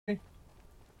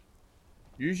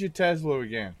Use your Tesla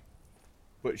again.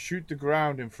 But shoot the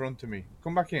ground in front of me.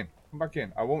 Come back in. Come back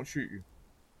in. I won't shoot you.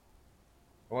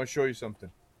 I want to show you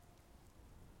something.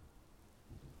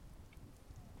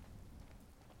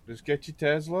 Just get your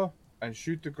Tesla and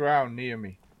shoot the ground near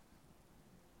me.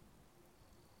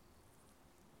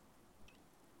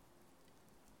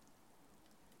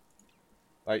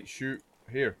 Like shoot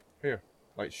here.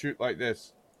 Like shoot like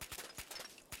this.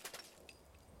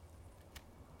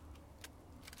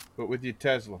 But with your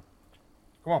Tesla.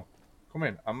 Come on. Come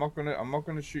in. I'm not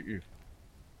gonna shoot you.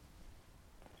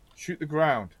 Shoot the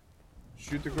ground.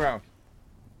 Shoot the ground.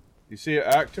 You see it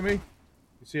arc to me?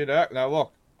 You see it arc? Now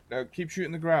look. Now keep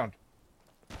shooting the ground.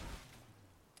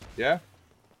 Yeah?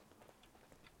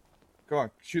 Go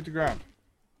on, shoot the ground.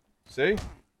 See?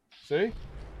 See?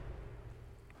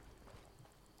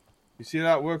 You see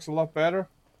that works a lot better?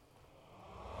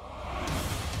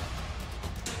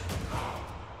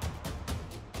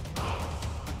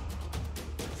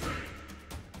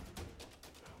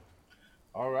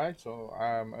 Alright, so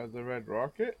I'm at the Red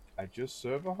Rocket. I just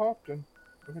server hopped and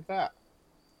look at that.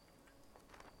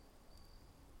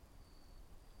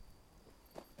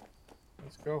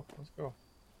 Let's go, let's go.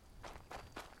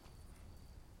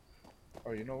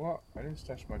 Oh, you know what? I didn't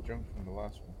stash my junk from the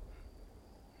last one.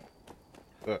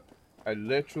 But I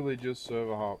literally just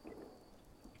server hopped.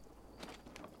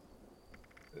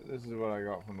 This is what I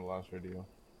got from the last video.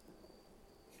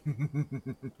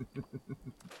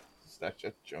 Stash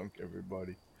your junk,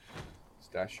 everybody.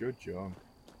 Stash your junk.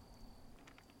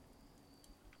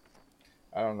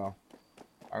 I don't know.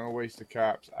 I'm gonna waste the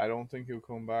caps. I don't think he'll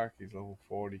come back. He's level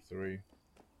 43.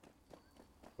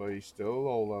 But he's still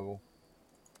low level.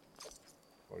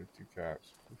 42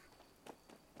 caps. Oof.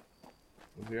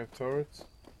 Does he have turrets?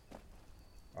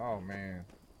 Oh man.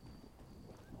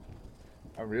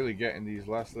 I'm really getting these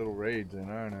last little raids in,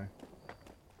 aren't I?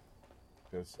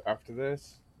 Because after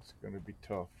this, it's gonna be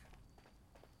tough.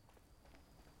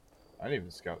 I didn't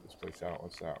even scout this place out.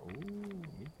 What's that? Ooh,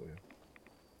 nuclear.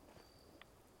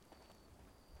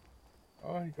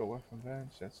 Oh, you got weapon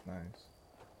bench. That's nice.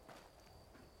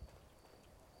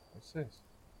 What's this?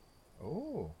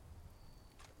 Oh.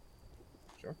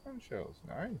 Shotgun shells.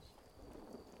 Nice.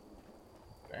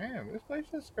 Damn, this place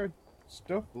just got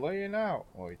stuff laying out.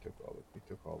 Oh, he took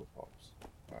all the pops.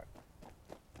 Alright.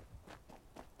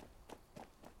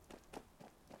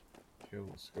 Kill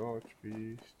the Scorch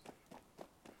Beast.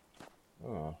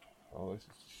 Oh, all this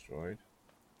is destroyed.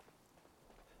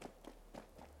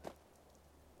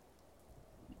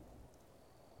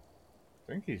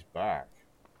 I think he's back.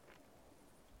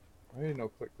 I didn't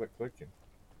know clicking.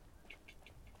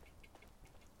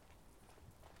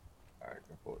 Alright,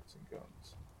 got bullets and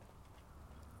guns.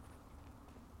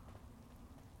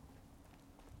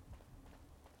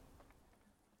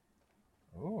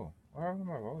 Oh, what happened to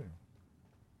my volume?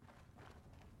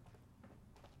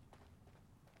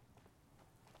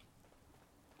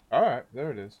 Alright,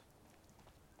 there it is.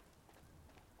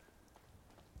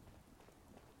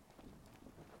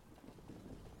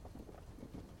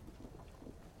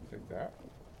 Take that.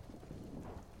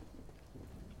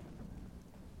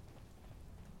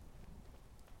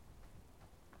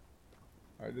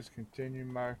 I just continue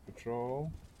my patrol.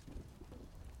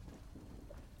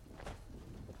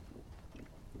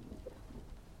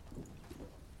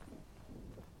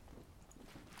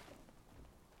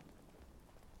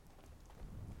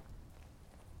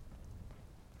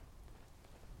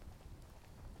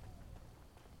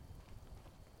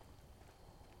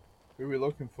 Who are we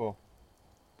looking for?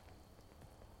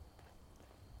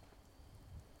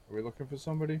 Are we looking for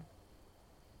somebody?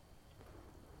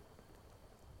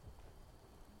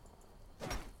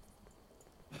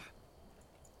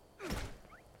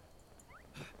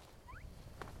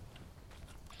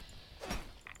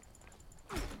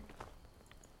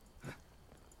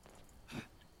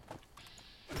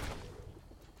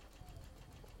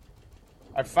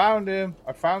 I found him.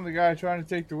 I found the guy trying to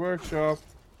take the workshop.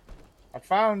 I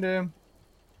found him.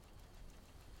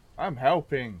 I'm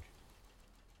helping.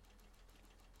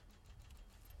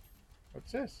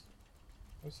 What's this?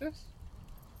 What's this?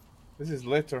 This is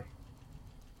litter.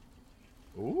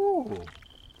 Ooh.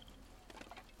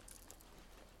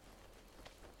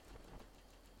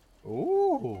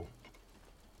 Ooh.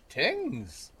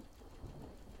 Things.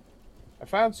 I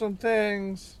found some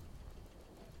things.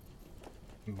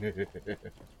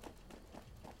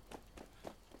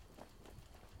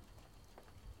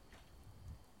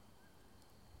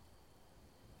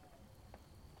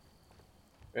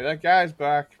 Hey, that guy's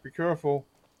back. Be careful.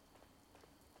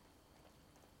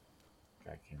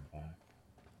 Guy came back.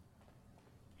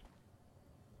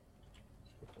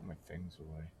 Let's put my things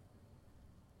away.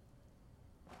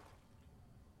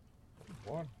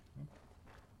 What?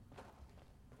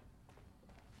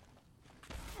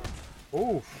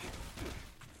 Oof.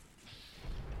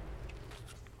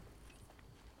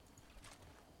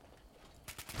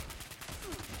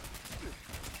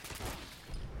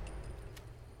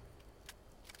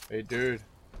 Hey, dude.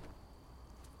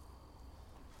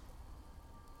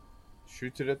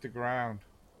 Shoot it at the ground.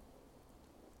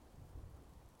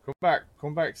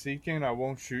 Come back seeking. I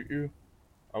won't shoot you.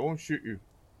 I won't shoot you.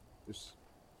 Just,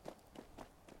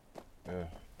 yeah.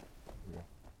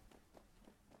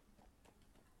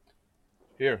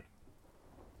 Here.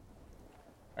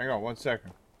 Hang on, 1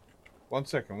 second. 1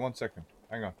 second, 1 second.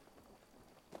 Hang on.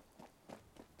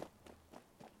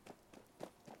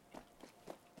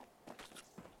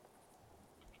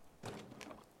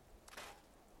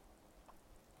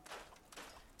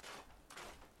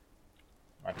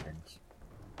 My things.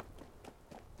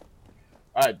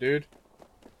 Alright, dude.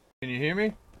 Can you hear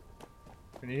me?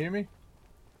 Can you hear me?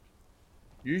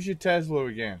 Use your Tesla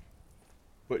again.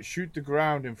 But shoot the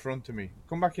ground in front of me.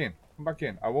 Come back in. Come back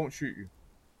in. I won't shoot you.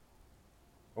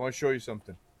 I want to show you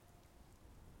something.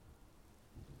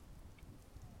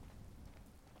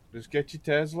 Just get your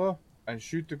Tesla and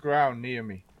shoot the ground near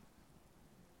me.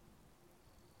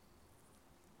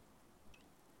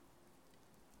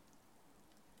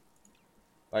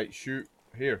 Like shoot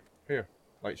here.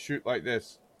 Like shoot like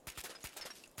this.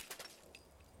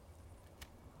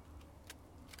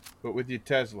 But with your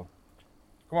Tesla.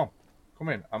 Come on. Come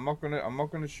in. I'm not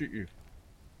gonna shoot you.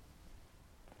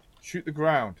 Shoot the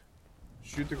ground.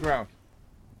 Shoot the ground.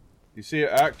 You see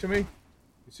it arc to me?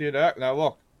 You see it arc? Now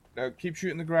look. Now keep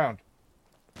shooting the ground.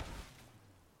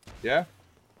 Yeah?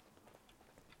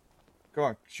 Go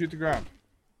on, shoot the ground.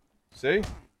 See?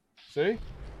 See?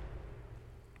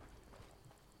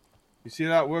 You see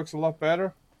that works a lot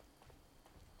better?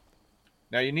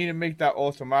 Now you need to make that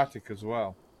automatic as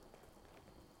well.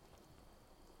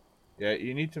 Yeah,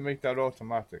 you need to make that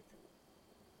automatic.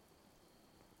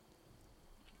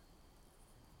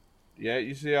 Yeah,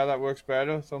 you see how that works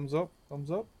better? Thumbs up?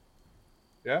 Thumbs up?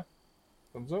 Yeah?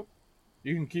 Thumbs up?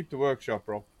 You can keep the workshop,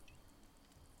 bro.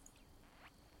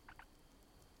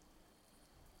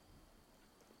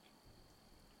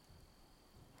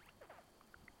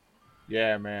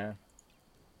 Yeah, man.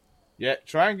 Yeah,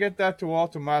 try and get that to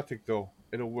automatic, though.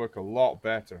 It'll work a lot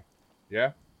better.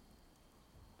 Yeah?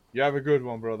 You have a good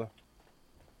one, brother.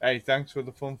 Hey, thanks for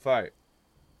the fun fight.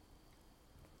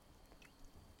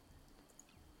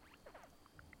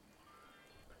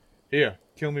 Here,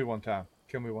 kill me one time.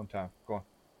 Kill me one time. Go on.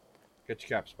 Get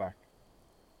your caps back.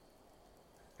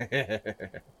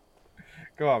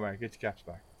 Go on, man. Get your caps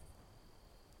back.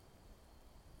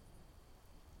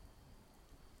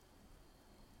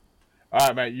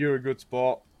 Alright, mate. You're a good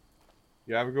sport.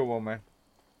 You have a good one, man.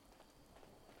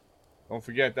 Don't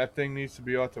forget, that thing needs to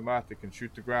be automatic and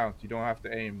shoot the ground. You don't have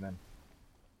to aim then.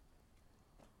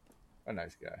 A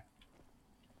nice guy.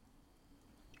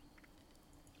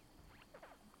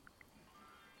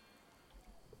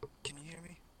 Can you hear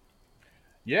me?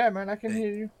 Yeah, man. I can Hey.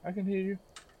 hear you. I can hear you.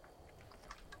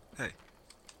 Hey,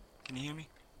 can you hear me?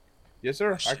 Yes,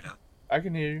 sir. Oh, shit, I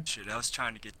can hear you. I was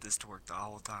trying to get this to work the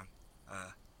whole time.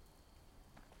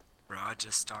 Bro, I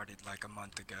just started like a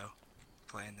month ago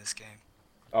playing this game.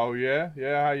 Oh, yeah?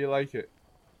 Yeah, how you like it?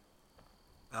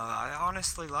 I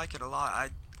honestly like it a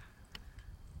lot.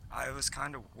 I was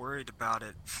kind of worried about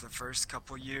it for the first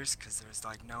couple years because there's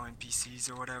like no NPCs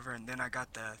or whatever, and then I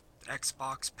got the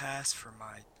Xbox Pass for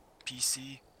my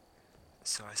PC,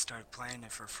 so I started playing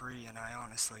it for free, and I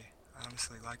honestly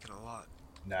like it a lot.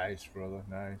 Nice, brother.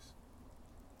 Nice.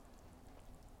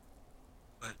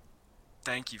 But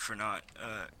thank you for not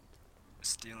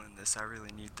stealing this. I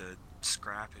really need the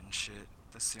scrap and shit.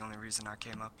 That's the only reason I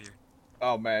came up here.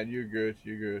 Oh, man. You're good.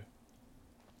 You're good.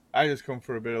 I just come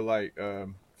for a bit of, like,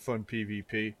 fun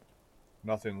PvP.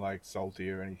 Nothing, like, salty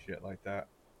or any shit like that.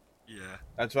 Yeah.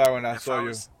 That's why when I If saw I you...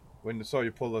 was, When I saw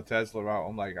you pull the Tesla out,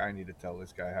 I'm like, I need to tell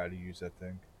this guy how to use that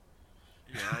thing.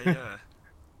 yeah,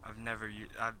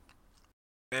 I've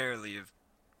barely have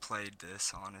played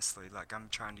this, honestly. Like, I'm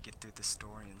trying to get through the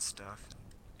story and stuff.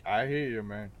 I hear you,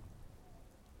 man.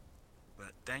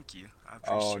 But thank you. I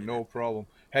Oh, appreciate it. no problem.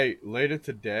 Hey, later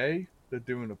today, they're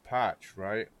doing a patch,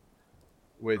 right?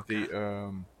 With Okay.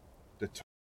 the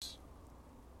turrets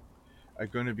are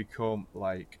going to become,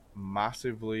 like,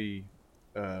 massively,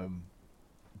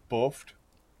 buffed.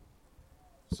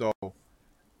 So,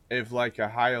 if, like, a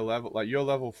higher level, like, you're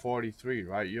level 43,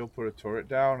 right? You'll put a turret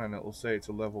down and it'll say it's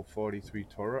a level 43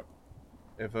 turret.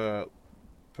 If a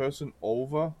person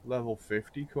over level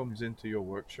 50 comes into your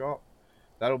workshop,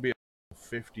 that'll be a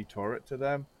 50 turret to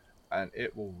them, and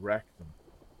it will wreck them.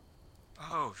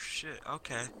 Oh shit.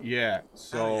 Okay. Yeah,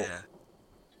 Hell yeah.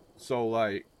 so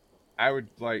like I would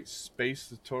like space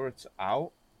the turrets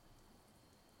out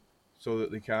so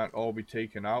that they can't all be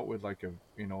taken out with like a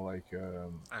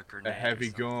A a grenade or heavy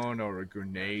something. gun or a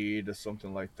Yeah. grenade or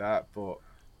something like that. But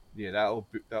yeah,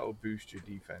 that'll boost your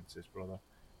defenses, brother.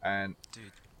 And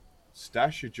Dude.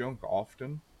 stash your junk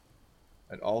often,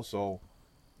 and also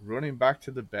running back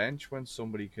to the bench when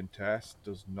somebody contests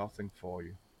does nothing for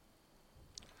you.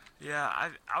 Yeah,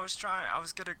 I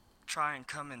was gonna try and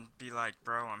come and be like,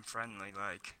 bro, I'm friendly,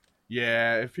 like,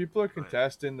 Yeah, if people are but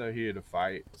contesting, they're here to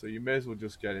fight. So you may as well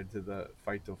just get into the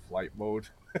fight or flight mode.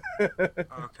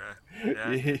 okay.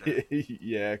 Yeah, I get it.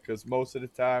 Yeah, because most of the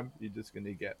time you're just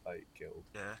gonna get like killed.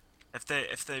 Yeah.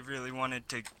 If they really wanted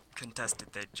to contest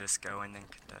it, they'd just go and then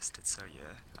contest it. So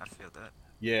yeah, I feel that.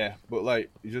 Yeah, but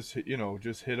like you just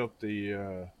hit up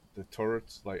the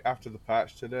turrets. Like after the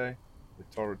patch today, the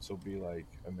turrets will be like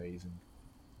amazing.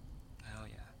 Hell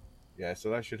yeah. Yeah, so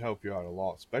that should help you out a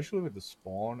lot, especially with the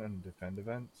spawn and defend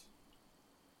events.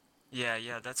 Yeah,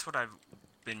 yeah, that's what I've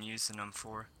been using them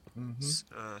for. Mm-hmm. S-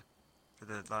 for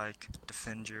the like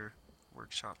defend your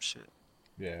workshop shit.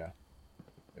 Yeah,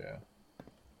 yeah.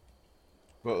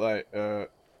 But like,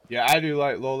 yeah, I do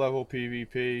like low level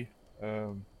PvP.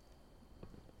 Um,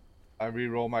 I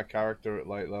re-roll my character at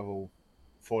like level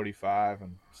 45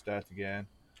 and start again.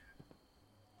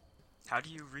 How do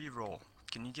you re-roll?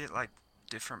 Can you get like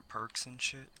different perks and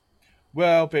shit?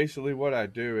 Well, basically, what I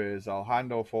do is I'll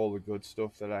hand off all the good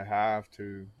stuff that I have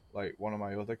to like one of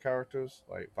my other characters,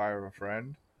 like via a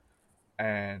friend,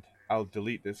 and I'll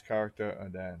delete this character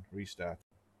and then restart.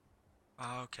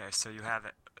 Oh, okay, so you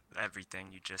have everything.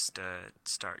 You just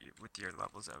start with your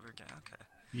levels over again. Okay.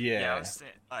 Yeah, I was Yeah,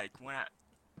 saying like when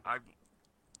I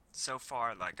so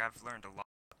far like I've learned a lot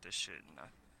about this shit, and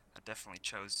I definitely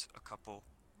chose a couple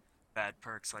bad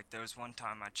perks. Like there was one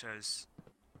time I chose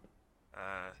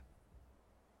uh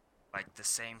like the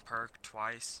same perk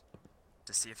twice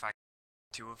to see if I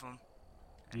two of them,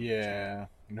 and you can't. yeah.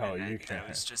 No, And you that can't.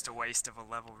 was just a waste of a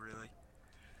level, really.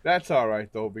 That's all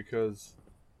right though, because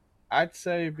I'd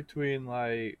say between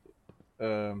like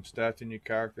starting your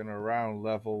character and around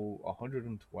level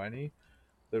 120,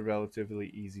 they're relatively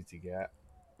easy to get.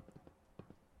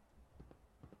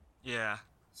 Yeah.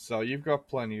 So you've got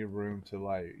plenty of room to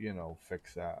like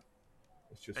fix that.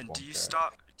 It's just And one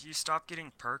card. do you stop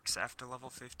getting perks after level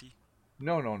 50?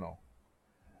 No, no, no.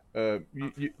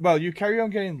 Okay. You carry on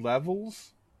getting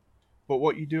levels, but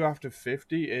what you do after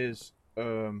 50 is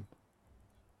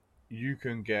you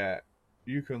can get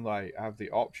you can like have the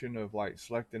option of like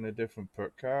selecting a different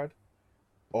perk card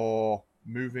or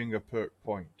moving a perk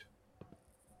point,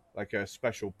 like a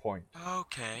special point.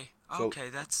 Okay. So Okay,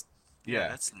 that's yeah, yeah.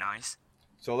 that's nice.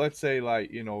 So let's say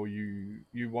like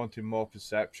you wanted more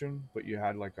perception, but you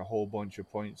had like a whole bunch of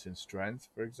points in strength,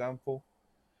 for example.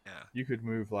 Yeah. You could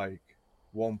move like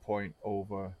 1 point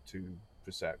over to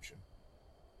perception.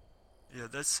 Yeah,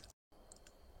 that's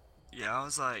yeah, I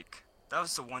was like that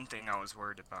was the one thing I was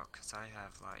worried about cuz I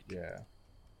have like Yeah.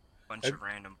 a bunch Have, of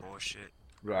random bullshit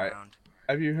right. around.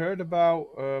 Have you heard about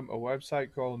a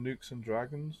website called Nukes and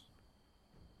Dragons?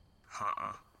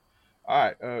 Uh-uh.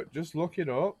 All right. Just look it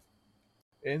up.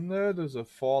 In there, there's a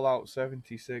Fallout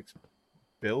 76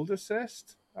 build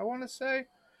assist. I want to say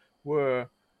where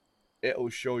it'll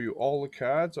show you all the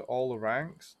cards at all the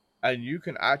ranks, and you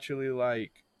can actually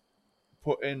like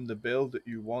put in the build that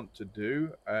you want to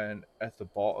do, and at the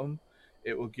bottom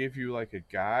it will give you like a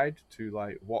guide to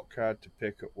like what card to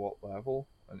pick at what level,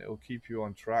 and it'll keep you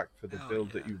on track for the Hell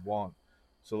build that yeah. you want.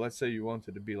 So let's say you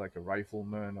wanted to be like a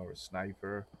rifleman or a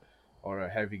sniper or a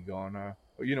heavy gunner,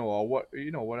 or or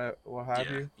what have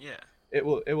Yeah. you. Yeah. It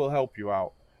will help you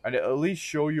out, and it'll at least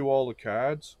show you all the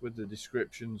cards with the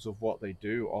descriptions of what they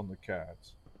do on the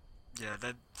cards. Yeah,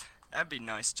 that'd be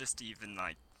nice just to even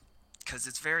like cuz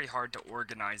it's very hard to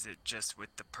organize it just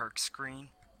with the perk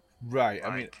screen. Right. I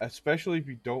mean, Like, especially if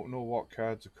you don't know what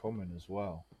cards are coming as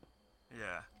well.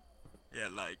 yeah. Yeah,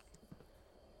 like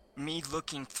me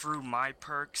looking through my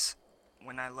perks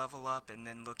when I level up and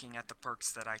then looking at the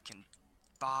perks that I can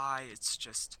buy, it's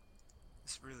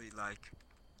really like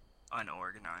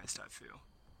unorganized, I feel.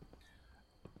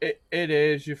 It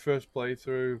is your first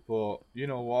playthrough, but you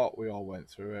know what? We all went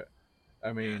through it.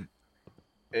 I Yeah. mean,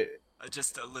 it.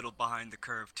 Just a little behind the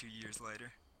curve 2 years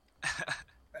later.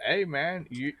 Hey man,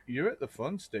 you're at the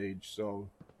fun stage, so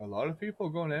a lot of people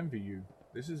are gonna envy you.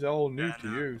 This is all Yeah, new I to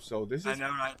know. you, so this I is know,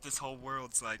 right? This whole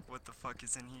world's like, what the fuck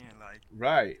is in here? Like,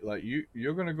 right. Like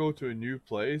you're gonna go to a new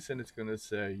place, and it's gonna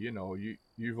say,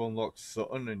 you've unlocked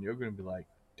something, and you're gonna be like,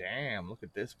 damn, look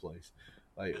at this place.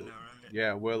 Like, I know, right?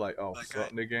 yeah, we're like, oh, Like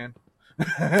something again.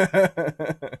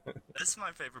 that's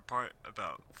my favorite part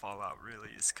about Fallout, really,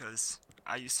 is because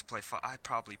I used to play. I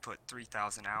probably put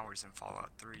 3,000 hours in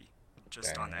Fallout 3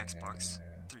 just on the Xbox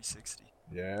Damn. 360.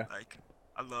 Yeah. Like,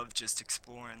 I love just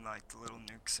exploring like the little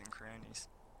nooks and crannies.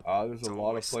 There's a It's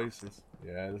lot always of something. places.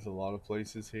 Yeah, there's a lot of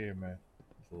places here, man.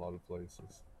 There's a lot of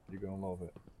places. You're gonna love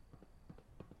it.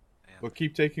 Yeah. But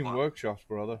keep taking Well, workshops,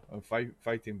 brother, and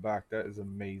fighting back. That is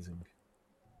amazing.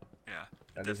 yeah,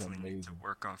 I That is definitely need to amazing.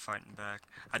 work on fighting back.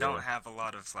 I Yeah. don't have a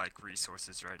lot of like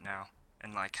resources right now,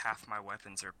 and like half my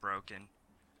weapons are broken.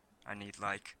 I need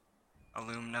like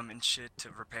aluminum and shit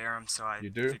to repair them, so I You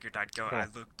do? figured I'd go. Come I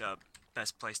on. looked up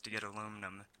best place to get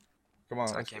aluminum, Come on,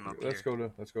 so I came up let's here. go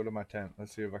to my tent.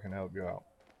 Let's see if I can help you out.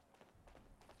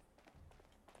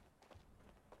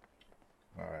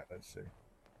 All right, let's see.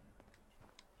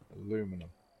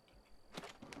 Aluminum.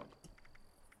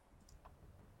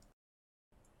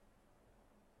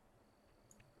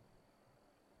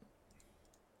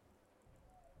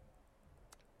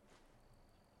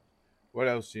 What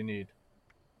else do you need?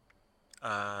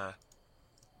 Uh,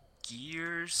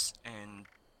 Gears and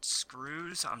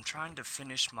screws. I'm trying to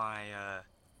finish my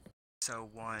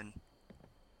XO1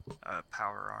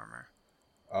 power armor,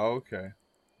 Oh, okay.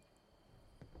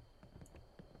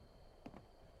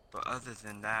 but other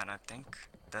than that, I think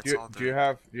Do that's you all do you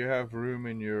the. have room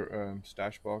in your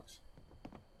stash box?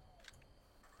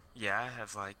 Yeah, I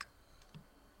have like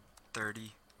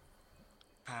 30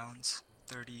 pounds,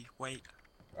 30 weight.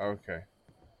 Okay.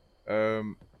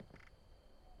 Um,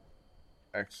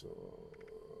 excellent.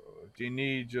 Do you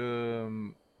need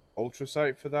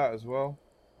ultrasight for that as well?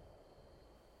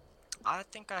 I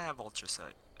think I have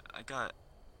ultrasight. I got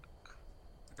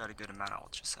I got a good amount of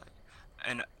ultrasight.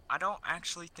 And I don't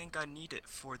actually think I need it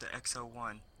for the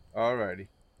XO1. Alrighty.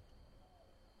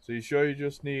 So you sure you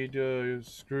just need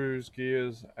screws,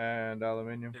 gears, and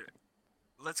aluminium? Here,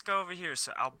 let's go over here.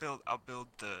 So I'll build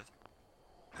the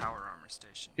power armor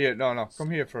station Here, no, no. first.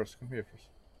 Come here first. Come here first.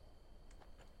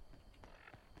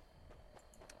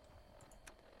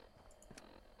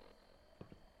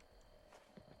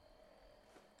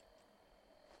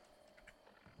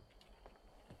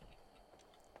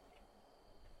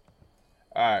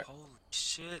 All right. Holy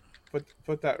shit.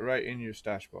 Put that right in your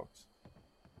stash box.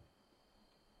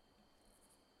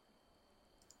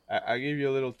 I give you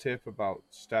a little tip about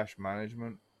stash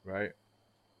management, right?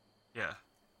 Yeah.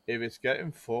 If it's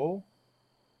getting full,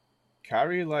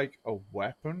 carry like a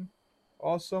weapon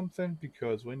or something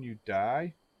because when you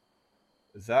die,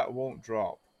 that won't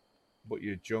drop, but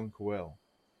your junk will.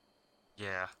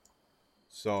 Yeah.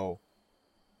 So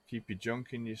keep your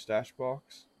junk in your stash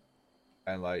box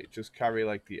and like just carry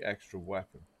like the extra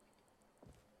weapon.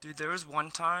 Dude, there was one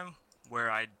time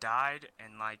where I died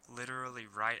and like literally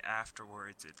right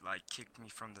afterwards it like kicked me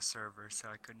from the server so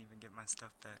I couldn't even get my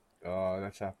stuff back.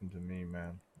 That's happened to me,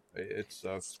 man. It It's,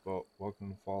 sucks, but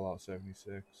welcome to Fallout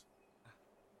 76.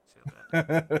 feel that. I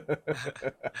feel that.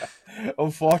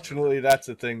 Unfortunately, that's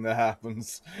a thing that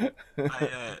happens.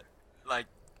 I like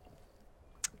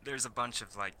there's a bunch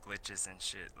of like glitches and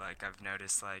shit. Like I've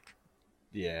noticed like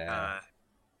Yeah, uh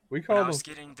we when call I them. was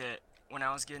getting the when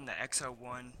I was getting the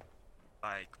XO1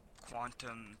 like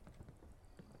quantum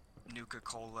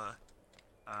Nuka-Cola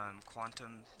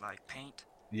quantum like paint.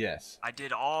 Yes. I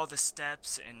did all the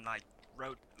steps and like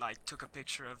wrote like took a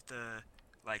picture of the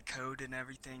like code and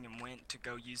everything and went to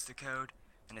go use the code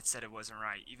and it said it wasn't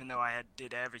right even though I had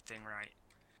did everything right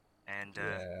and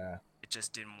Yeah. it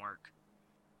just didn't work.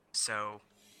 So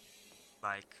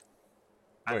like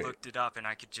I Wait. looked it up and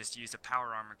I could just use a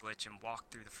power armor glitch and walk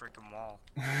through the freaking wall.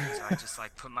 So I just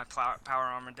like put my power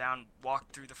armor down,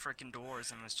 walked through the freaking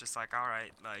doors, and was just like, all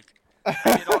right, like I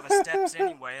did all the steps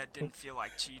anyway. I didn't feel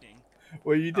like cheating.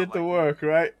 Well, you Felt did the like work,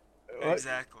 right? What?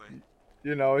 exactly.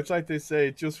 You know, it's like they say,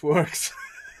 it just works.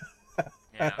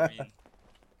 Yeah, I mean,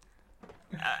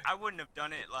 I wouldn't have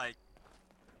done it like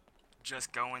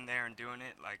just going there and doing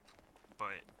it, like,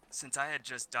 but since I had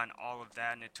just done all of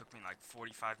that and it took me like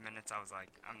 45 minutes, I was like,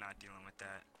 I'm not dealing with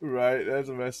that. Right, that's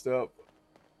messed up.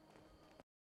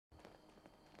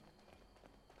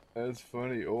 That's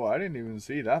funny. Oh, I didn't even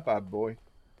see that bad boy.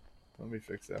 Let me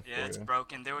fix that Yeah, for it's you.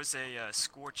 broken. There was a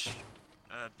Scorch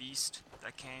beast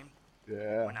that came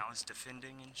Yeah. when I was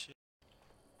defending and shit.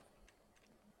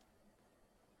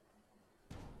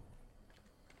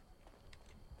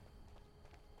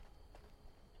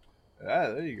 Ah,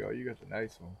 there you go. You got the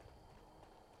nice one.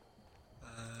 Uh,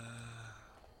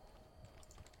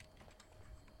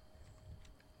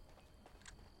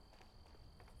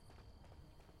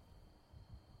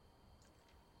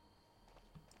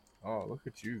 Oh, look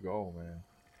at you go, man.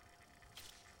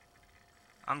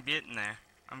 I'm getting there.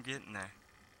 I'm getting there.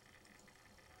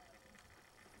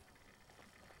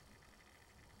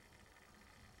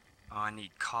 Oh, I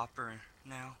need copper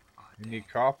now. Oh, You dang. need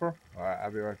copper? Alright,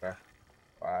 I'll be right back.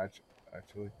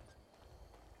 Actually.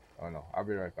 Oh no, I'll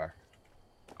be right back.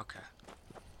 Okay.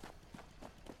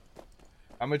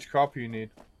 How much copper you need?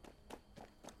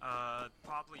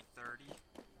 Probably 30.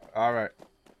 Alright.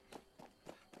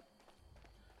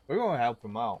 We're gonna help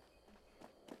him out.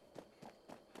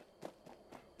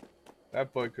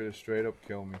 That boy could have straight up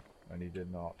killed me, and he did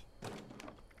not.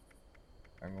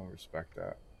 I'm gonna respect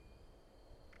that.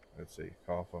 Let's see,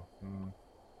 copper.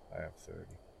 I have 30.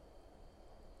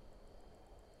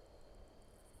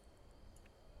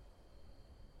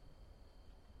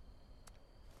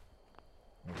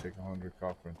 I'm gonna take 100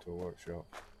 copper into a workshop.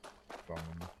 What's wrong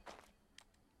with me?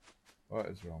 What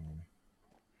is wrong with me?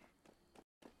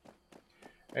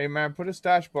 Hey man, put a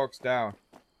stash box down.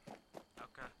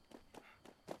 Okay.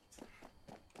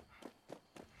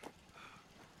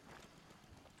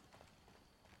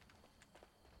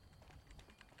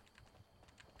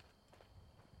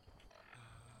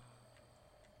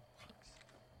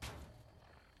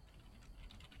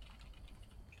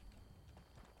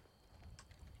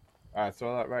 Alright,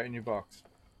 throw that right in your box.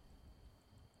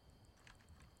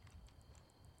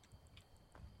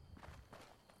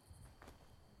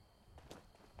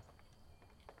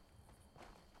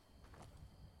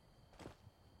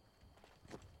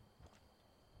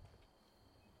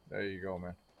 There you go,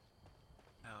 man.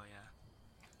 Oh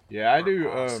yeah. Yeah, We're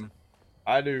awesome.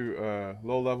 I do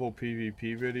low level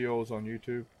PvP videos on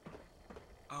YouTube.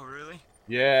 Oh really?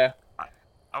 Yeah, I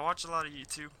I watch a lot of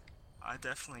YouTube. I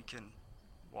definitely can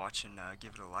watch and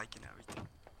give it a like and everything.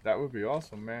 that would be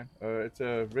awesome, man. It's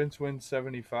a Rincewind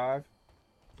 75.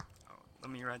 Oh,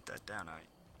 let me write that down. I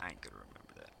ain't gonna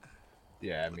remember that.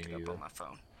 Yeah, me Look it up on neither. my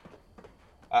phone.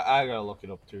 I gotta look it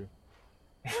up too.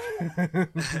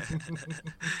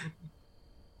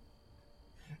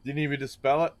 You need me to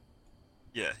spell it?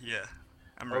 Yeah, yeah.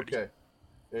 I'm ready. Okay.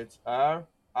 It's Rince R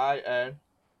I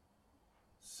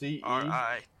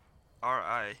R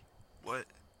I what?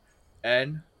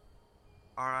 RIN.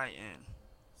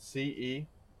 CEWIND,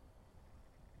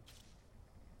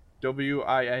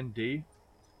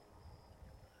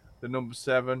 the number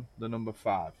 7, the number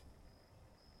 5.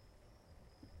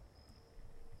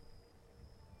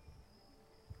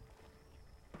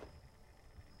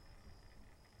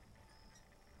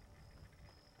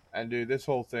 And dude, this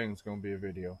whole thing's gonna be a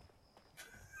video.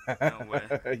 No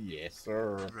way. Yes,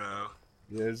 sir. Bro.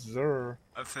 Yes, sir.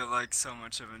 I feel like so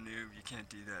much of a noob. You can't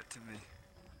do that to me.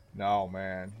 No,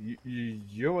 man.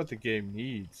 You're what the game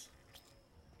needs.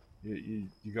 You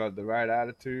got the right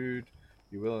attitude.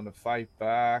 You're willing to fight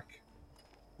back.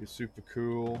 You're super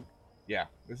cool. Yeah,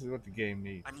 this is what the game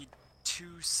needs. I need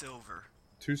 2 silver.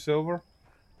 2 silver?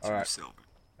 Two Alright, silver.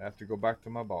 I have to go back to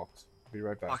my box. Be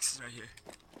right back. Box is right here.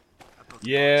 I built a box.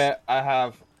 Yeah, I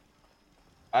have.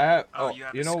 Oh, Oh, you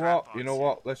have a you know scrap what? You know box here.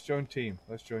 what? Let's join team.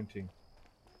 Let's join team.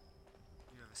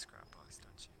 You have a scrap box,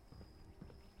 don't you?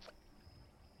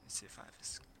 Let's see if I have a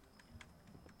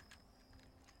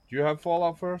Do you have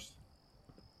Fallout first?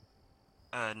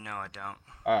 no, I don't.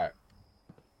 Alright.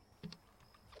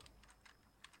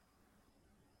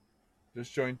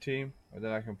 Just join team, and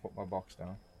then I can put my box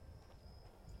down.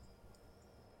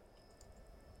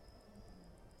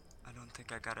 I don't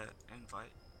think I got an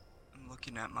invite. I'm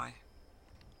looking at my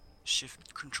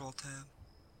shift control tab.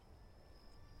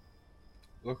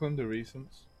 Look under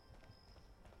recents.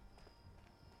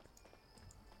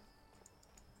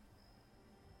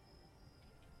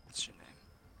 What's your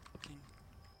name? King?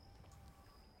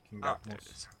 King Oh, there it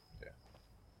Atmos. is. Yeah.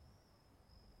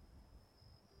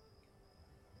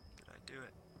 Did I do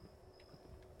it?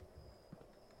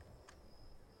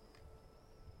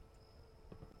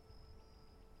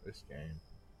 This game.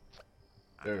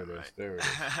 I There know, it is. right? There it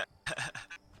is.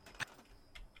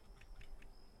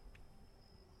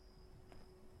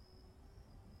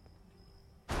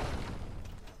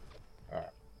 Alright.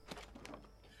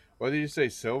 What did you say?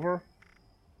 Silver?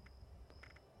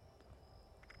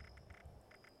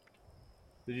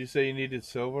 Did you say you needed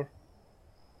silver?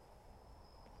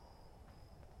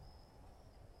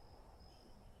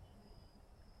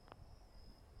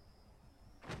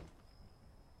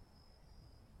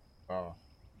 Oh.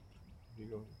 Did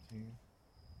you go to team?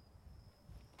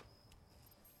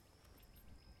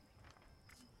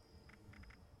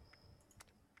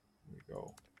 Let me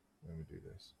go. Let me do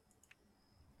this.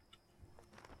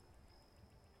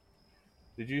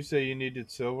 Did you say you needed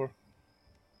silver?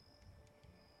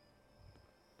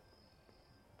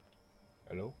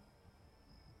 Hello?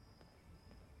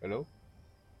 Hello?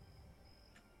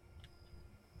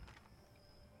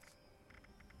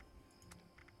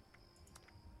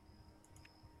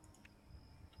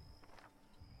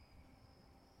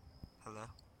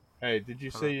 Hey, did you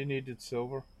say Hello? you needed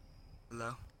silver?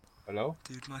 Hello? Hello?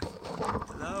 Dude, my...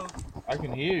 Hello? I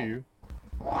can hear you.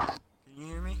 Can you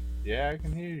hear me? Yeah, I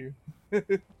can hear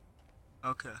you.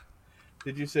 Okay.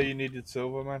 Did you say you needed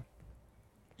silver, man?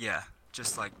 Yeah,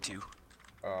 just like 2.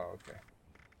 Oh, okay.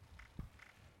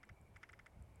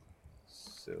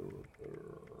 Silver.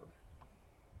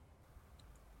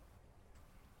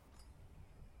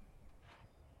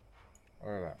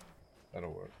 Alright,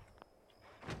 that'll work.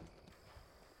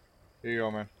 Here you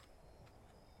go, man.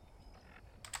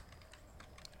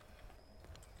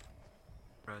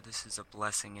 Bro, this is a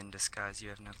blessing in disguise. You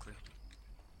have no clue.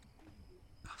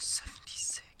 Oh,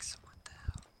 76. What the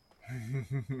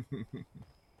hell?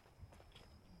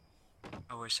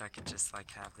 I wish I could just,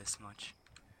 like, have this much.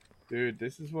 Dude,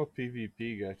 this is what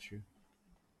PvP gets you.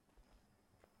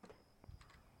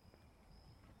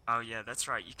 Oh, yeah, that's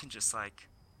right. You can just, like...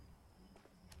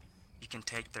 You can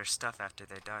take their stuff after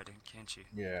they died, can't you?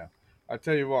 Yeah. I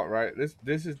tell you what, right?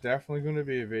 This is definitely going to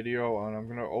be a video, and I'm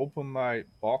going to open my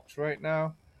box right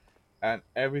now, and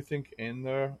everything in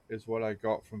there is what I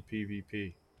got from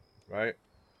PvP, right?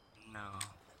 No.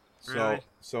 Really?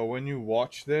 So when you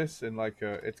watch this in like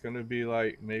it's going to be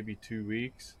like maybe 2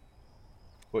 weeks,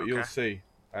 but you'll Okay. see.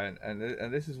 And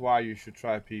this is why you should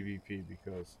try PvP,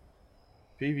 because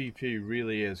PvP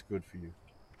really is good for you.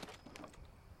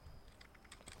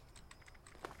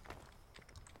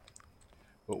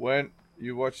 But when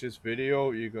you watch this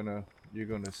video, you're gonna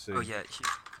Oh, see. yeah, here.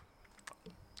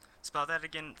 Spell that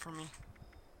again for me.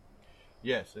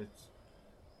 Yes, it's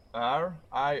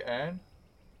RINCEWIND,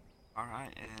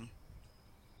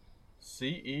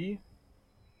 R-I-N-C-E.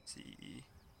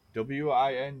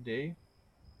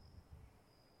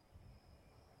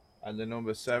 and the number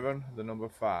Dub- 7, the number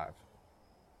 5.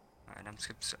 Alright,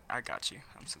 I got you.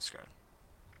 I'm subscribed.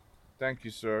 Thank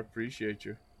you, sir. Appreciate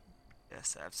you.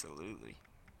 Yes, absolutely.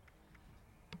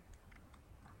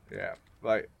 Yeah,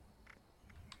 like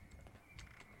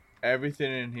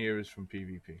everything in here is from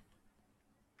PvP.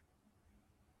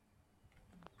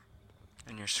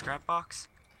 And your scrap box?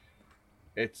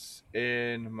 It's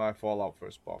in my Fallout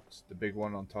First box, the big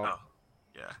one on top. Oh,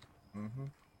 yeah. Mm-hmm.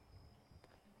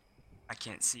 I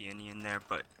can't see any in there,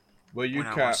 but Well, you when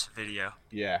I can't. watch the video,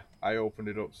 Yeah, I opened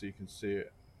it up so you can see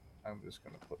it. I'm just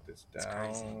gonna put this it's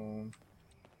crazy. down.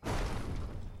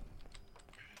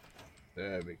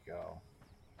 There we go.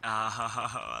 Oh,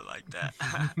 I like that.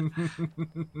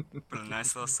 Put a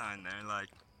nice little sign there, like,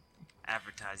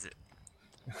 advertise it.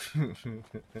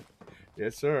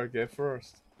 Yes, sir. Get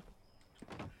first.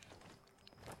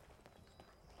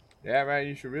 Yeah, man.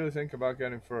 You should really think about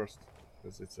getting first,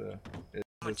 because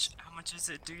How much is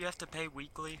it? Do you have to pay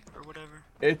weekly or whatever?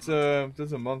 it's Monthly?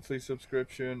 there's a monthly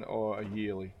subscription or a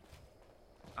yearly.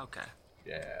 Okay.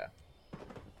 Yeah.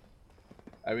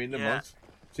 I mean the Yeah. month.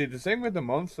 See, the thing with the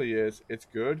monthly is it's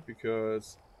good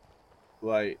because,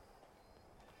 like,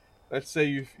 let's say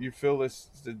you fill this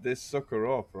sucker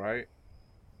up, right?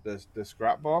 The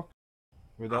scrap box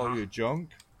with all Uh-huh. your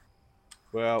junk.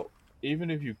 Well, even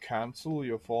if you cancel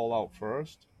your Fallout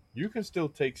First, you can still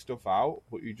take stuff out,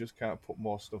 but you just can't put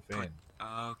more stuff Put, in.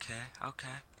 okay,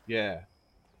 okay. Yeah,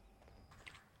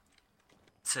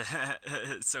 So,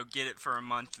 so get it for a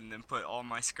month and then put all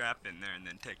my scrap in there and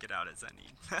then take it out as I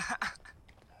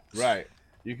need. right.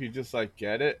 You could just like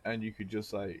get it and you could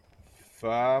just like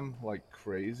farm like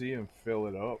crazy and fill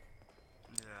it up.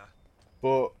 Yeah.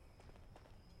 But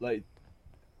like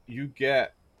you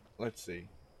get, let's see,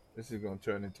 this is going to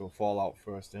turn into a Fallout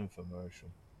First infomercial.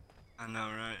 I know,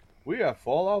 right? We have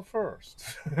Fallout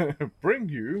First. Bring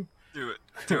you Do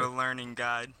a learning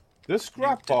guide, the noob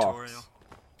scrap tutorial. box.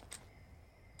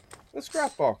 The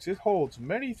scrap box, it holds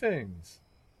many things.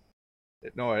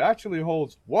 No, it actually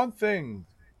holds one thing,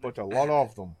 but a lot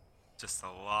of them. Just a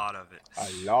lot of it.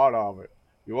 A lot of it.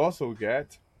 You also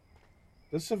get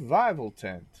the survival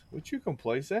tent, which you can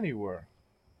place anywhere.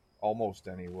 Almost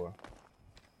anywhere.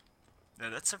 Yeah,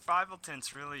 that survival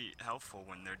tent's really helpful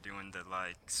when they're doing the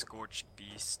like scorched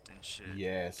beast and shit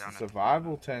Yes, the down at the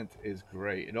survival bottom. tent is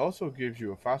great. It also gives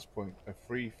you a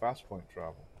free fast point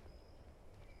travel.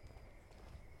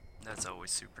 That's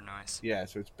always super nice. Yeah,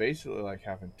 so it's basically like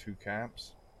having 2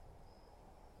 camps.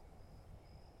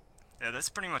 Yeah, that's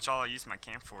pretty much all I use my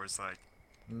camp for is like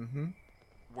Mm-hmm.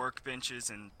 workbenches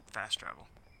and fast travel.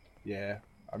 Yeah.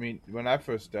 I mean, when I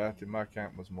first started, my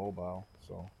camp was mobile,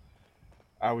 so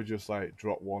I would just like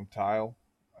drop one tile,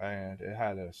 and it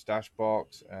had a stash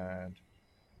box and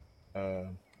uh,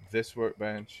 this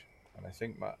workbench, and I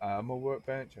think my armor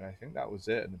workbench, and I think that was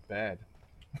it, and a bed.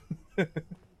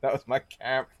 That was my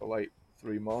camp for like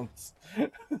 3 months.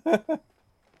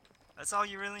 That's all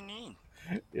you really need.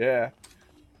 Yeah.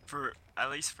 For at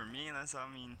least for me, that's I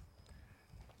mean,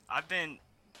 I've been,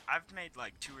 I've made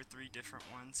like 2 or 3 different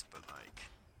ones, but like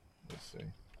Let's see.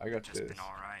 I they've got just this. been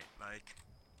all right. Like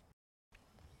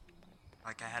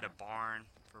I had a barn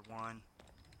for one,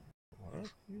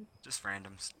 What? just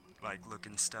random like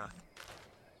looking stuff.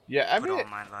 Yeah, I Put mean, all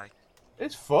my like,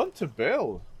 it's fun to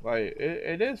build. Like,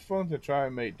 it is fun to try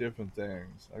and make different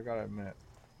things. I gotta admit.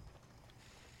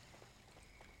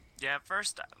 yeah. At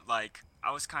first, like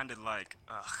I was kind of like,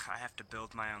 ugh, I have to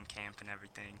build my own camp and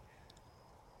everything.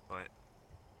 But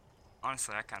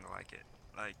honestly, I kind of like it.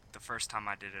 Like the first time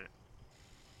I did it,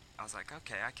 I was like,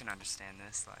 okay, I can understand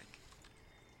this. Like,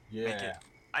 make it. Yeah.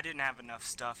 I didn't have enough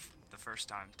stuff the first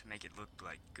time to make it look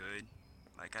like good.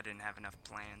 Like I didn't have enough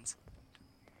plans.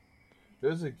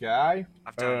 There's a guy.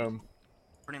 I've done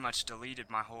pretty much deleted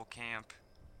my whole camp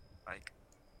like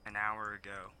an hour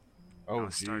ago. I Oh,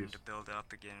 was jeez. starting to build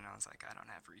up again, and I was like, I don't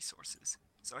have resources,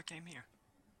 so I came here.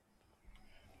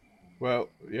 Well,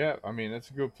 yeah. I mean, it's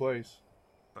a good place.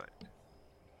 But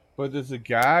But there's a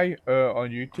guy on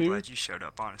I'm YouTube. glad you showed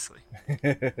up, honestly.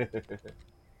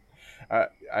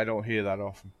 I don't hear that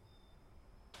often.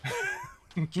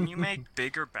 Can you make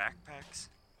bigger backpacks?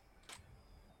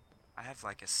 I have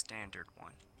like a standard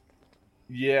one.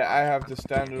 Yeah, I have the You can't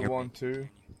standard hear one me, too. can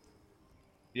you?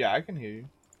 Yeah, I can hear you.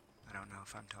 I don't know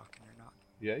if I'm talking or not.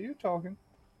 Yeah, you're talking.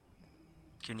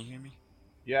 Can you hear me?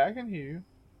 Yeah, I can hear you.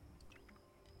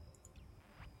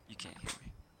 You can't hear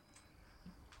me.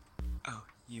 Oh,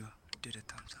 you did a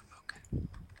thumbs up. Okay.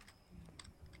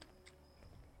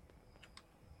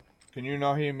 Can you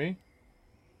not hear me?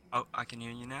 Oh, I can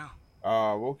hear you now.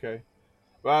 Oh, okay.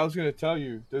 Well, I was gonna tell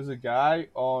you, there's a guy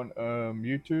on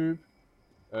YouTube,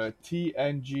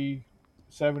 TNG76.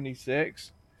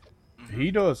 Mm-hmm.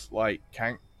 He does like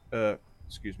uh,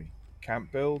 excuse me,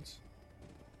 camp builds.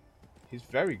 He's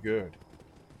very good.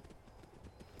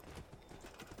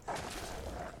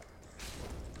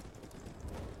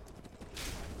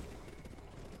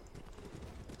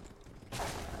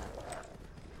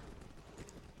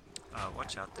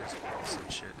 Watch out, there's walls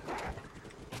and shit.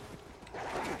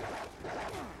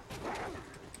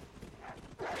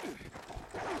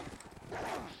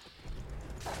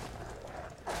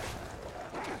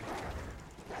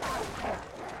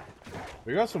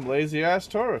 We got some lazy ass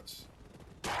turrets.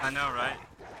 I know, right?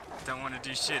 Don't want to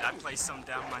do shit. I placed some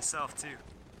down myself, too.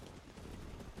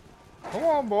 Come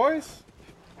on, boys,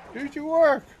 do your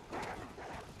work.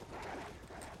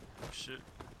 Oh, shit.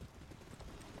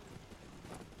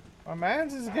 My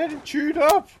man's is getting chewed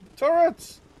up.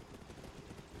 Turrets.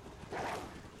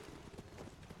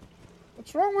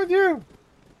 What's wrong with you?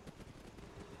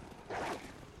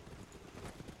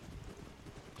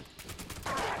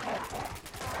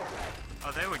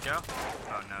 Oh, there we go.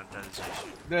 Oh, no, that is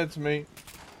you. That's me.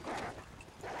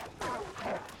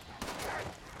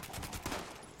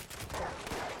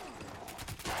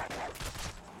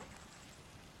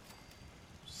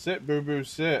 Sit, boo boo,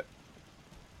 sit.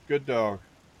 Good dog.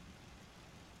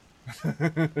 Damn.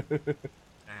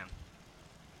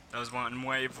 That was one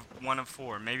wave 1 of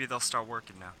 4. Maybe they'll start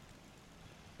working now.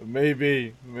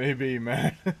 Maybe,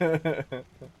 man.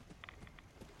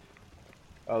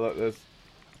 Oh, look, there's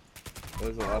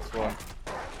the last one.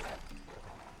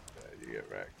 Yeah, you get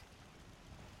wrecked.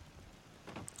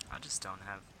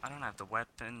 I don't have the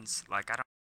weapons. Like, I don't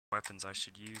know what weapons I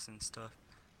should use and stuff.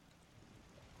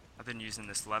 I've been using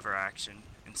this lever action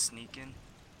and sneaking.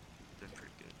 Been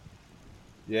pretty good.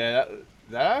 Yeah,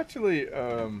 that actually,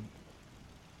 the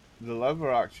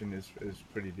lever action is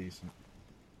pretty decent.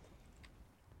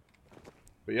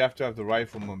 But you have to have the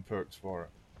rifleman perks for it.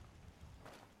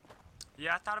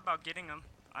 Yeah, I thought about getting them.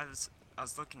 I was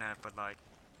looking at it, but like,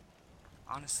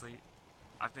 honestly,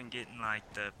 I've been getting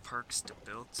like the perks to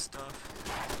build stuff.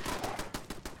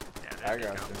 Yeah, there I we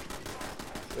got go. you.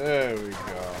 There we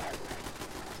go.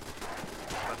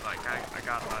 But like, I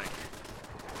got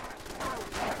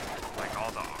like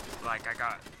all the, like I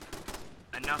got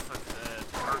enough of the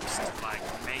perks to like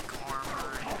make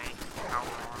armor and make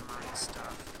power armor and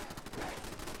stuff.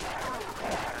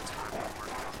 That's what I've been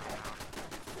working on now.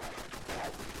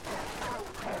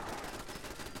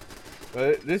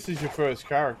 But this is your first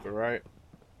character, right?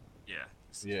 Yeah,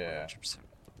 this is Yeah. 100%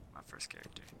 my first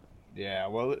character. Yeah,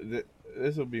 well,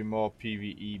 this will be more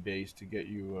PvE based to get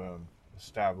you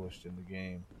established in the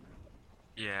game.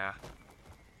 Yeah,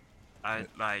 I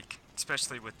like,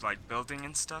 especially with like building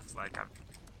and stuff. Like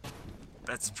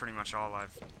that's pretty much all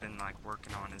I've been like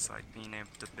working on is like being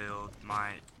able to build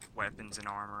my weapons and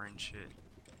armor and shit.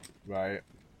 Right.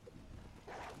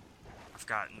 I've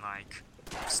gotten like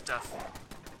stuff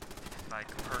like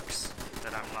perks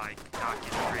that I'm like not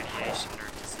getting radiation or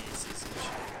diseases and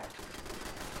shit.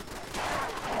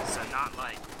 So not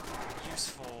like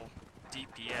useful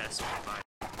DPS, but like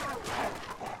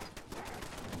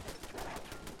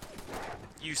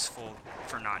useful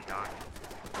for not dying.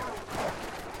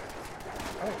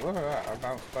 Oh, look at that. I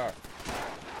bounced back.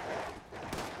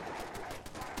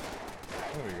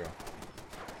 There we go.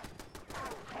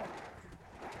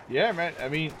 Yeah, man. I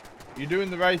mean, you're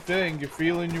doing the right thing. You're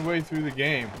feeling your way through the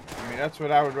game. I mean, that's what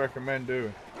I would recommend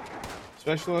doing.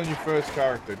 Especially on your first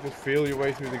character. Just feel your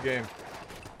way through the game.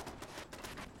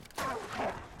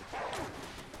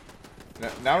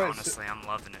 Now Yeah, honestly, I'm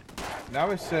loving it.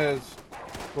 Now it says,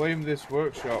 claim this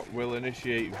workshop will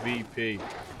initiate VP.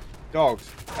 Dogs.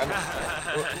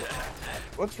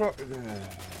 What's wrong?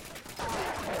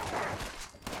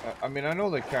 I mean, I know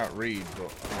they can't read,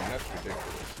 but I mean, that's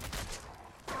ridiculous.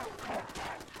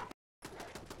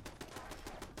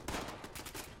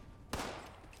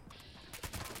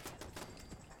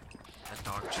 That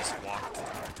dog just walked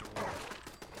through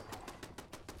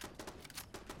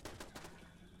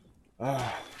the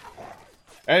door.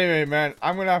 Anyway, man,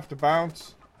 I'm gonna have to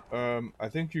bounce. I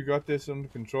think you got this under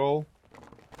control.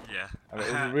 Yeah. And it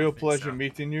was a I real think pleasure so.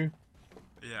 meeting you.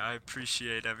 Yeah, I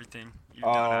appreciate everything you've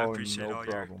done. I Oh, appreciate no all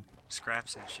your problem.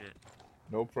 scraps and shit.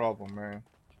 No problem, man.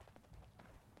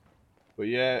 But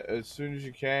yeah, as soon as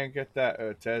you can, get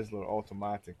that Tesla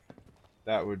automatic.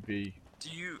 That would be... Do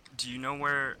you know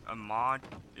where a mod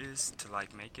is to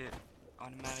like make it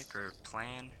automatic or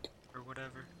plan or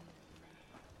whatever?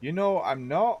 You know, I'm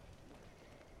not...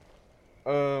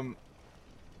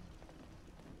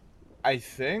 I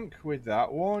think with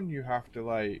that one, you have to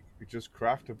like just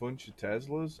craft a bunch of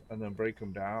Teslas and then break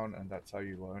them down, and that's how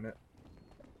you learn it.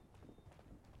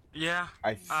 Yeah.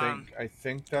 I think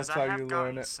 'Cause that's I how you have learn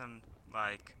gotten it. some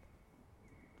like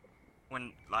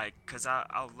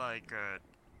I'll like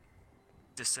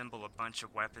disassemble a bunch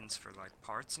of weapons for like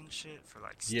parts and shit for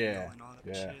like steel Yeah, and all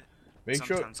that yeah. shit. Make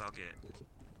sure Sometimes I'll get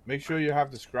make sure like, you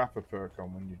have the scrapper perk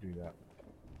on when you do that.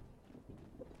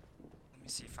 let me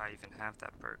see if I even have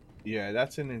that perk. Yeah,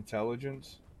 that's in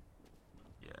intelligence.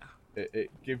 Yeah.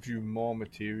 It gives you more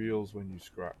materials when you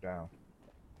scrap down.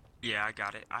 Yeah, I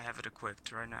got it. I have it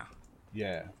equipped right now.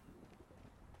 Yeah.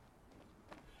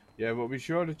 Yeah, but be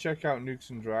sure to check out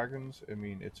Nukes and Dragons. I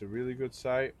mean, it's a really good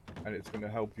site, and it's going to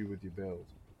help you with your build.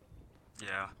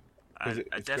 Yeah. Because I it's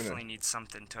going to... definitely need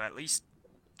something to at least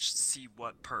see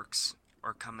what perks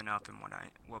are coming up and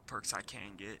what perks I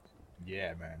can get.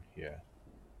 Yeah, man, yeah.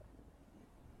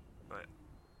 But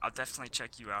I'll definitely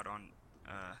check you out on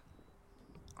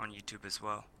YouTube as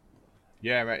well.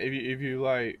 Yeah, man, if you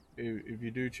like, if you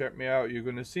do check me out, you're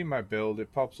going to see my build.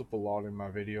 It pops up a lot in my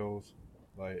videos.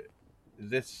 Like,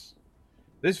 this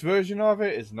version of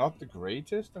it is not the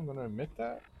greatest, I'm going to admit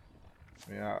that.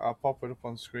 Yeah, I'll pop it up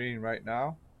on screen right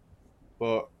now.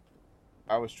 But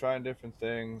I was trying different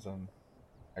things, and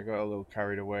I got a little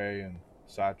carried away and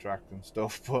sidetracked and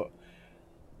stuff, but it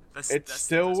That's the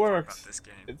still best part about works. this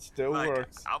game. It still Like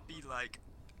works. I'll be like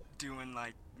doing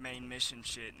like main mission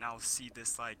shit and I'll see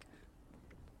this like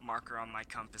marker on my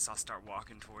compass. I'll start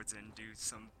walking towards it and do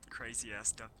some crazy ass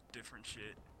stuff, different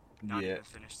shit. Not Yeah, even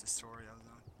finish the story I was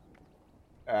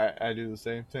on. I do the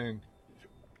same thing.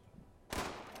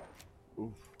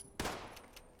 Oof.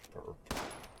 Burp.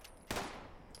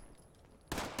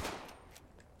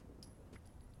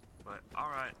 But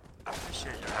alright, I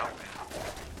appreciate your help, man.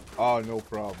 Oh, no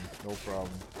problem. No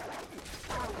problem.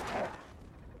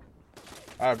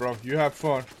 Alright, bro. You have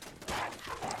fun.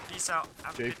 Peace out.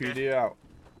 Have a good day. JPD out.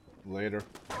 Later.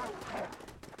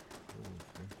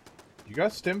 You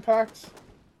got stim packs?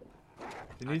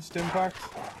 You need stim packs?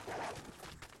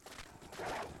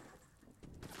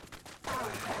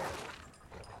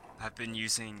 I've been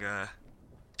using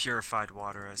purified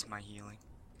water as my healing.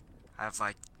 I have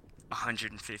like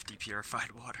 150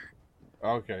 purified water.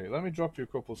 Okay, let me drop you a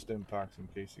couple stim packs in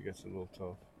case it gets a little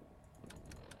tough.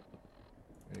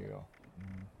 There you go.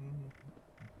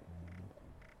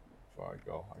 Before I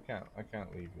go, I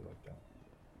can't leave you like that.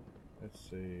 Let's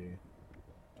see.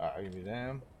 I'll give you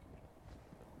them.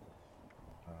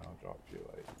 I'll drop you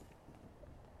like...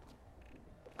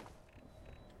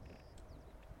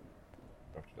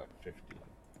 Drop you like 50.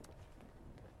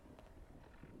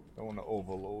 Don't want to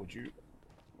overload you.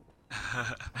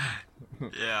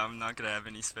 Yeah, I'm not gonna have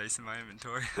any space in my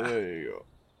inventory. There you go.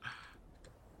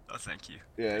 Oh, thank you.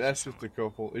 Yeah, Thank you that's so just much. a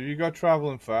couple. If you got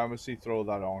traveling pharmacy, throw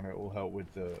that on. It will help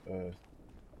with the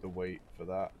weight for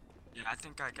that. Yeah,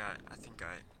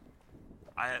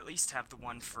 I at least have the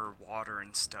one for water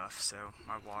and stuff, so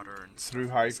my water and stuff Through is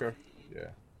hiker. like, Yeah.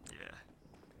 yeah.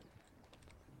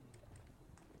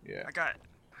 Yeah. I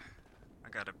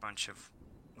got a bunch of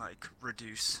like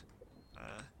reduce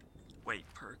uh, weight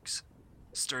perks,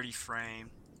 sturdy frame.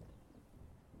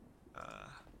 Uh,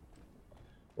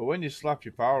 But when you slap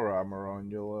your power armor on,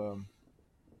 you'll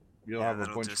yeah, have a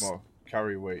that'll bunch just more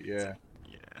carry weight. Yeah.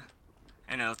 yeah,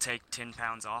 and it'll take 10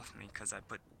 pounds off me because I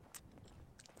put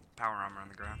power armor on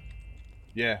the ground.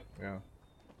 Yeah. Yeah.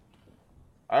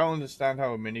 I don't understand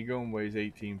how a minigun weighs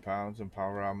 18 pounds and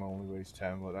power armor only weighs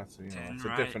 10, but that's, 10, it's a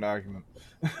right? different argument.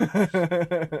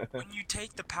 When you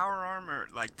take the power armor,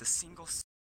 like the single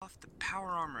off, the power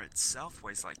armor itself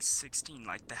weighs like 16.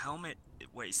 Like the helmet, it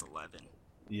weighs 11.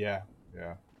 Yeah,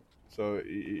 yeah. So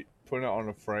putting it on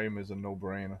a frame is a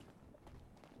no-brainer.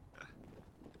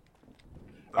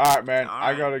 But All right, man. all I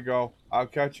right, gotta go. I'll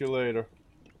catch you later.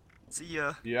 see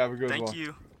ya. You have a good Thank one.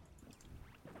 you.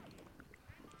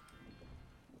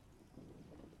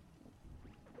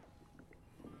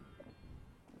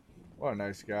 What a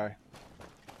nice guy.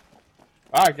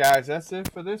 All right, guys. That's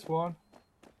it for this one.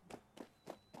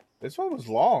 This one was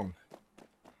long.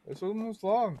 This one was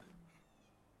long.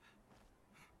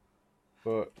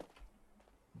 But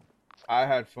I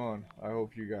had fun. I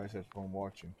hope you guys had fun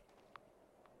watching.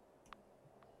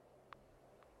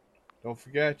 Don't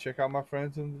forget, check out my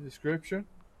friends in the description.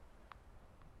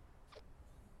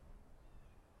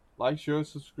 Like, share,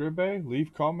 subscribe,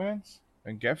 leave comments,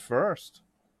 and get first.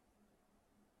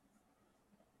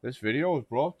 This video was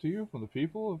brought to you from the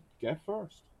people of Get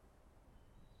First.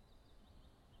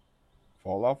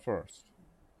 Fallout First.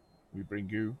 We bring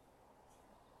you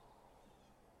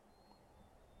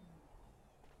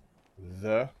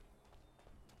the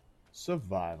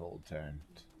survival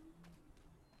tent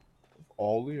of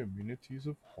all the amenities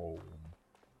of home.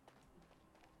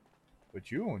 But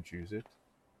you won't use it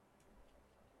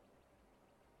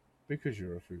because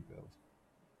you're a free build.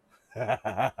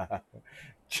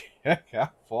 Check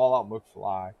out Fallout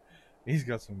McFly. He's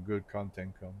got some good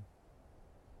content coming.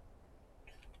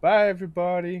 Bye,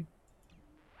 everybody.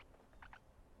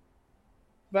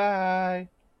 Bye.